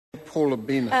Paula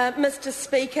Bennett. Mr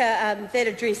Speaker, that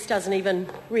address doesn't even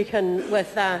reckon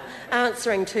with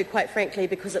answering to, quite frankly,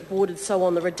 because it bordered so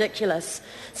on the ridiculous.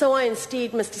 So I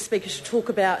instead, Mr Speaker, should talk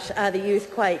about the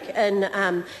earthquake in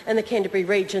the Canterbury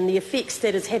region, the effects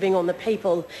that is having on the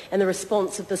people and the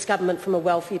response of this government from a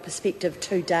welfare perspective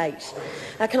to date.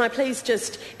 Can I please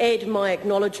just add my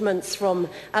acknowledgements from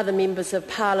other members of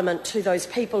Parliament to those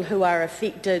people who are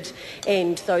affected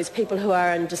and those people who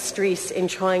are in distress and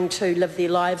trying to live their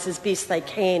lives as best they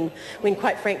can when,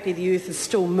 quite frankly, the earth is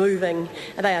still moving,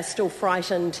 and they are still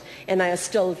frightened, and they are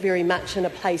still very much in a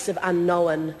place of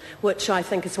unknown, which I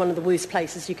think is one of the worst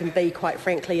places you can be, quite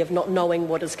frankly, of not knowing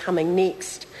what is coming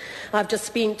next. I've just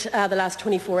spent the last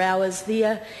 24 hours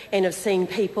there and have seen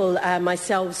people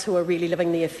myself who are really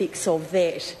living the effects of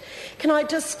that. Can I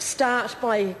just start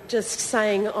by just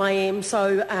saying I am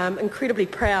so incredibly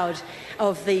proud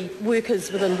of the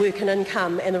workers within Work and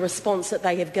Income and the response that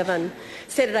they have given.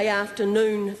 Saturday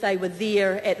afternoon they were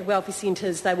there at the welfare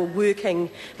centres, they were working,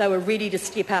 they were ready to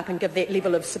step up and give that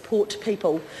level of support to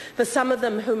people. For some of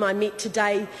them whom I met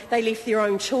today, they left their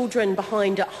own children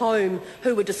behind at home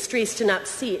who were distressed and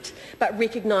upset, but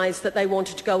recognised that they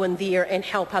wanted to go in there and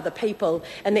help other people,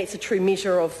 and that's a true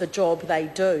measure of the job they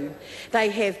do. They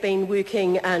have been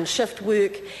working shift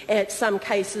work, at some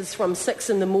cases from 6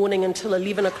 in the morning until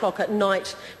 11 o'clock at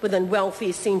night within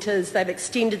welfare centres. They've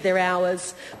extended their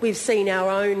hours. We've seen our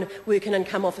own Work and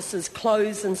Income offices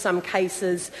close in some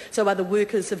cases, so other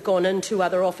workers have gone into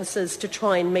other offices to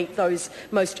try and meet those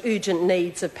most urgent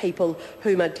needs of people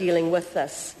whom are dealing with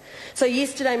this. So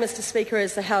yesterday, Mr Speaker,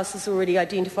 as the House has already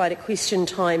identified at question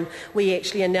time, we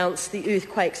actually announced the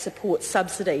earthquake support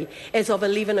subsidy. As of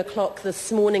 11 o'clock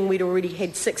this morning, we'd already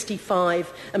had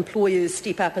 65 employers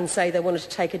step up and say they wanted to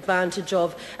take advantage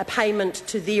of a payment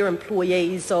to their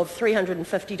employees of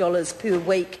 $350 per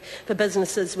week for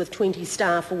businesses with 20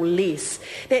 staff or less.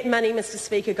 That money, Mr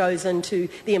Speaker, goes into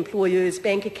the employer's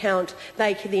bank account.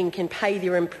 They then can pay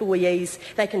their employees.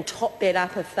 They can top that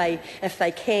up if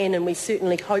they can, and we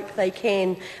certainly hope they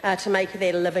can, to make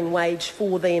that a living wage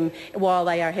for them while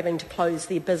they are having to close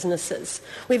their businesses.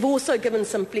 We've also given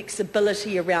some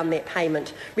flexibility around that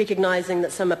payment, recognising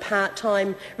that some are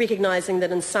part-time, recognising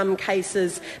that in some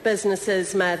cases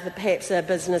businesses, perhaps a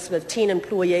business with 10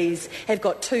 employees, have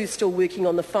got 2 still working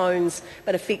on the phones,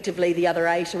 but effectively the other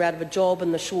 8 are out of a job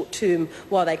in the short term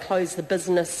while they close the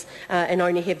business and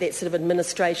only have that sort of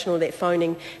administration or that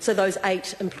phoning. So those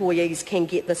 8 employees can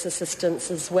get this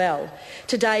assistance as well.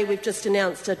 Today we've just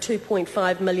announced a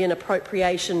 $2.5 million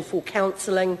appropriation for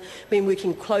counselling. Been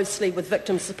working closely with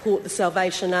Victim Support, the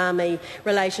Salvation Army,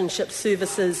 Relationship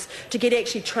Services to get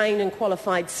actually trained and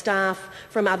qualified staff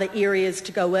from other areas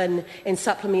to go in and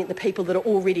supplement the people that are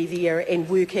already there and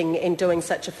working and doing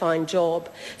such a fine job.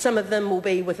 Some of them will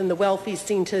be within the welfare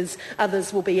centres,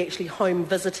 others will be actually home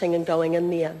visiting and going in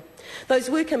there. Those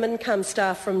Work and Income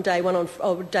staff from day 1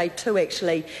 or day 2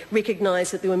 actually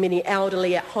recognised that there were many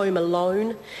elderly at home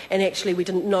alone, and actually we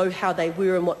didn't know how they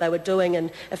were and what they were doing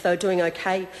and if they were doing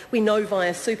okay. We know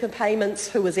via super payments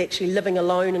who was actually living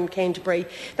alone in Canterbury.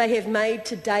 They have made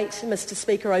to date, Mr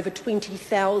Speaker, over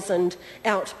 20,000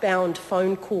 outbound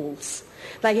phone calls.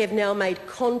 They have now made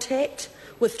contact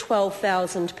with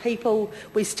 12,000 people.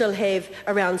 We still have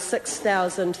around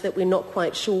 6,000 that we're not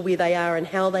quite sure where they are and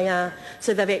how they are.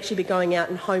 So they've actually been going out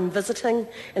and home visiting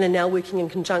and are now working in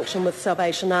conjunction with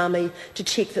Salvation Army to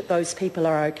check that those people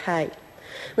are okay.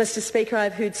 Mr Speaker,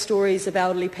 I've heard stories of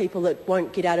elderly people that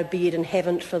won't get out of bed and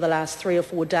haven't for the last 3 or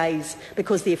 4 days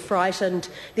because they're frightened,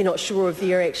 they're not sure of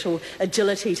their actual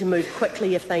agility to move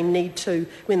quickly if they need to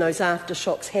when those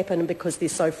aftershocks happen because they're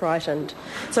so frightened.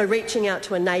 So reaching out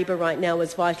to a neighbour right now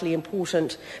is vitally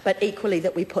important, but equally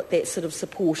that we put that sort of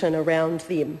support in around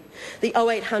them. The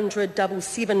 0800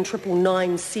 77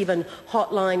 999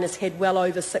 hotline has had well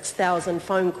over 6,000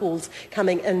 phone calls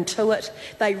coming into it.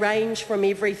 They range from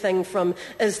everything from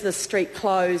is the street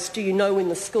closed? Do you know when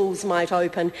the schools might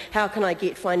open? How can I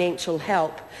get financial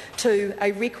help? To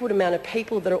a record amount of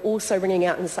people that are also ringing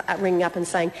up and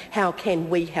saying, how can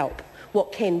we help?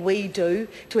 What can we do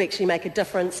to actually make a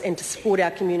difference and to support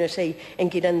our community and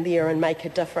get in there and make a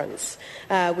difference?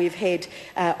 We've had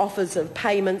offers of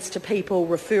payments to people,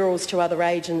 referrals to other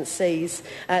agencies.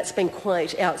 It's been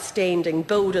quite outstanding.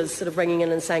 Builders sort of ringing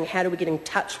in and saying, how do we get in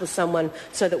touch with someone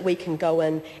so that we can go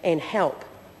in and help?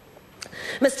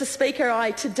 Mr Speaker,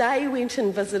 I today went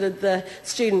and visited the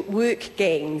student work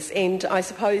gangs, and I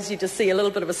suppose you just see a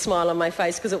little bit of a smile on my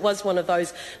face because it was one of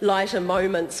those lighter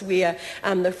moments where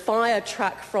the fire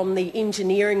truck from the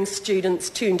engineering students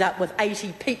turned up with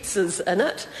 80 pizzas in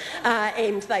it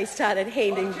and they started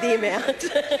handing them out.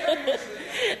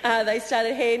 they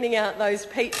started handing out those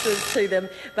pizzas to them,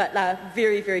 but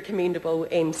very, very commendable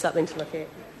and something to look at.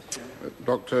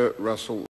 Dr. Russell.